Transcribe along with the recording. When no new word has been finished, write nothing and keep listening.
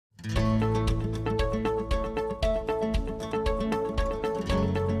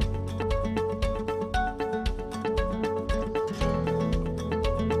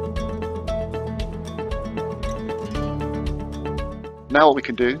Now what we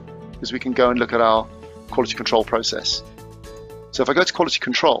can do is we can go and look at our quality control process. So if I go to quality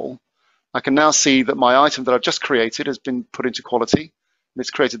control, I can now see that my item that I've just created has been put into quality, and it's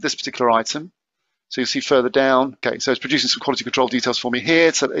created this particular item. So you'll see further down, okay, so it's producing some quality control details for me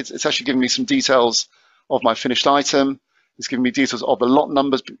here. So it's actually giving me some details of my finished item. It's giving me details of the lot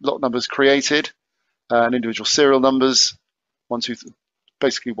numbers created, and individual serial numbers,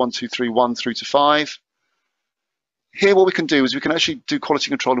 basically 1, 2, 3, 1 through to 5. Here what we can do is we can actually do quality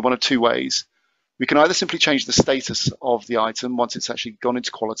control in one of two ways. We can either simply change the status of the item once it's actually gone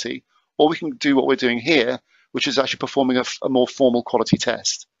into quality, or we can do what we're doing here, which is actually performing a more formal quality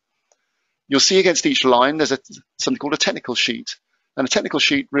test. You'll see against each line there's something called a technical sheet. And a technical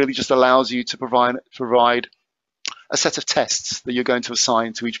sheet really just allows you to provide a set of tests that you're going to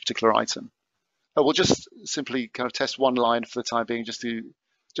assign to each particular item. We'll just simply kind of test one line for the time being, just to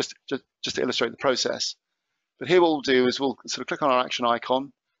illustrate the process. But here what we'll do is we'll sort of click on our action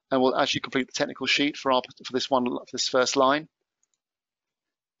icon, and we'll actually complete the technical sheet for this first line.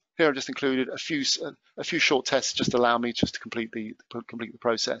 Here I've just included a few short tests just to allow me just to complete the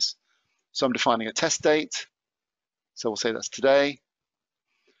process. So I'm defining a test date. So we'll say that's today.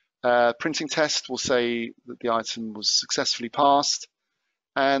 Printing test, we'll say that the item was successfully passed.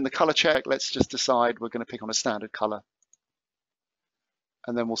 And the color check, let's just decide we're going to pick on a standard color.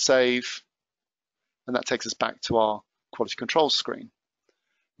 And then we'll save. And that takes us back to our quality control screen.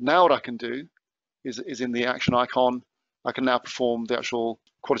 Now what I can do is in the action icon, I can now perform the actual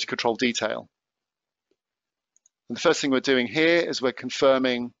quality control detail. And the first thing we're doing here is we're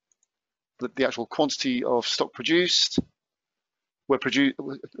confirming that the actual quantity of stock produced. We're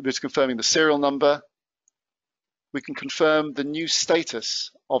just confirming the serial number. We can confirm the new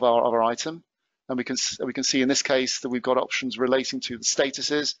status of our item, and we can see in this case that we've got options relating to the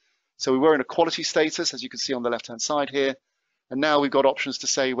statuses. So we were in a quality status, as you can see on the left-hand side here, and now we've got options to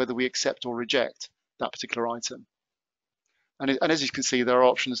say whether we accept or reject that particular item. And as you can see, there are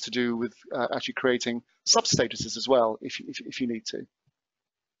options to do with actually creating sub-statuses as well, if you need to.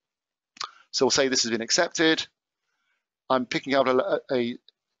 So we'll say this has been accepted. I'm picking out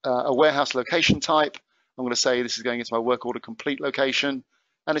a warehouse location type. I'm going to say this is going into my work order complete location,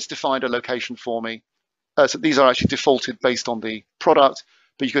 and it's defined a location for me. So these are actually defaulted based on the product,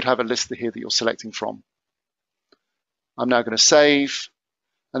 but you could have a list here that you're selecting from. I'm now going to save,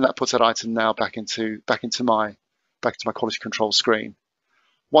 and that puts that item now back into my quality control screen.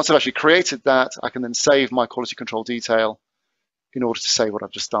 Once I've actually created that, I can then save my quality control detail in order to say what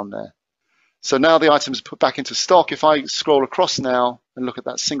I've just done there. So now the item is put back into stock. If I scroll across now and look at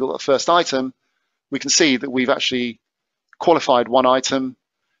that first item, we can see that we've actually qualified one item,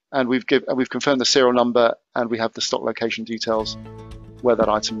 and we've confirmed the serial number, and we have the stock location details where that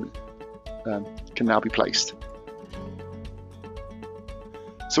item can now be placed.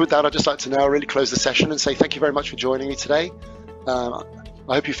 So with that, I'd just like to now really close the session and say thank you very much for joining me today. I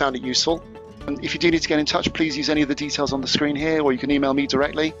hope you found it useful. And if you do need to get in touch, please use any of the details on the screen here, or you can email me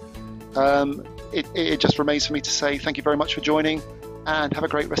directly. It just remains for me to say thank you very much for joining, and have a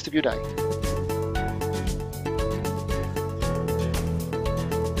great rest of your day.